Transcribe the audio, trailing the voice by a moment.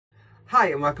Hi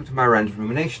and welcome to my random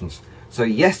ruminations. So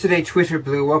yesterday Twitter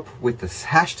blew up with this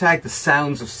hashtag the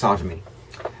sounds of sodomy.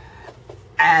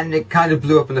 And it kind of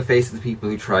blew up in the face of the people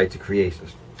who tried to create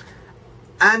it.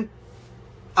 And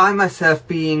I myself,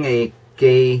 being a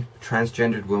gay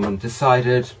transgendered woman,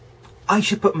 decided I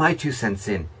should put my 2 cents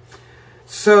in.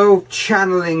 So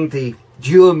channeling the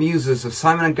dual muses of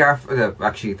Simon and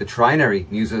actually the trinary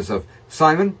muses of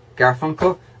Simon,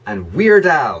 Garfunkel and Weird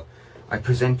Al, I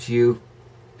present to you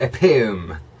a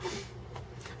poem.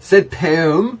 Said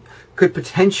poem could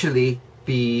potentially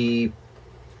be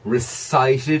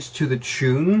recited to the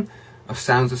tune of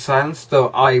Sounds of Silence, though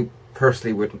I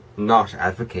personally would not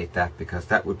advocate that because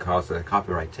that would cause a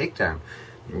copyright takedown.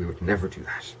 We would never do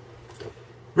that.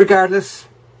 Regardless,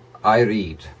 I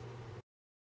read.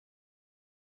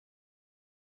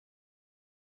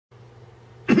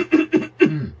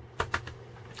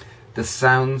 The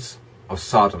Sounds of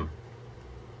Sodom.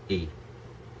 E.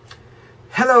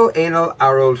 Hello, Anal,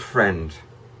 our old friend.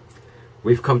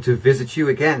 We've come to visit you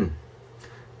again.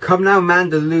 Come now, man,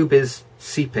 the lube is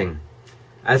seeping.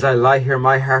 As I lie here,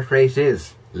 my heart rate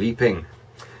is leaping.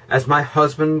 As my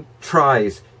husband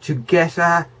tries to get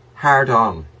a hard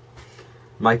on,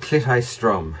 my clit I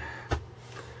strum.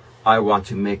 I want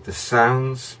to make the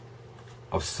sounds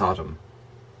of Sodom.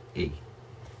 E.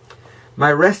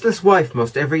 My restless wife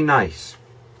most every night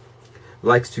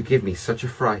likes to give me such a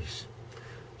fright.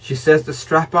 She says the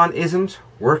strap-on isn't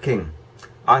working.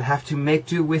 I'll have to make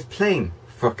do with plain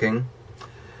fucking.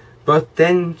 But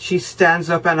then she stands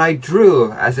up and I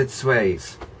drool as it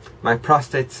sways. My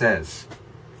prostate says,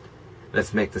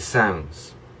 let's make the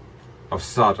sounds of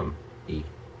Sodom. E.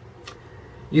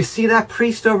 You see that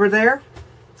priest over there?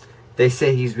 They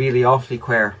say he's really awfully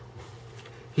queer.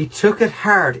 He took it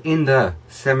hard in the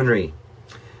seminary.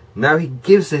 Now he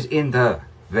gives it in the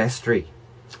vestry.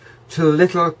 To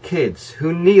little kids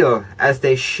who kneel as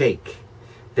they shake,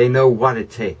 they know what it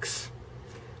takes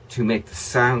to make the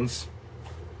sounds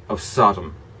of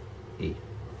Sodom. E.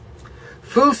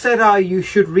 Fool, said I, you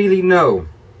should really know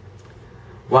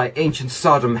why ancient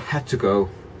Sodom had to go.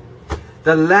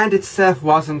 The land itself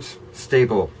wasn't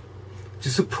stable. To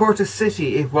support a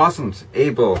city it wasn't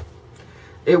able.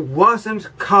 It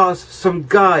wasn't 'cause some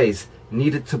guys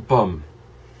needed to bum.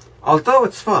 Although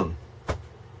it's fun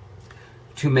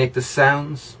to make the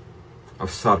sounds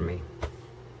of sodomy.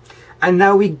 And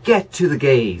now we get to the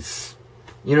gays.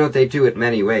 You know, they do it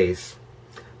many ways.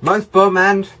 Mouth bum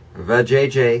and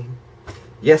vajayjay.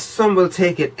 Yes, some will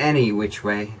take it any which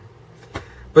way.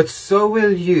 But so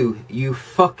will you, you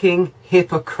fucking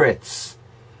hypocrites.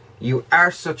 You are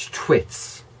such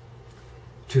twits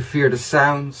to fear the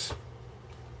sounds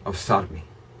of sodomy.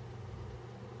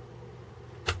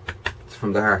 It's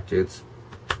from the heart, dudes.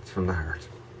 It's from the heart.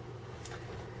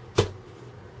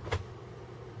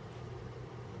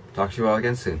 Talk to you all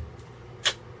again soon.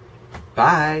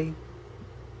 Bye.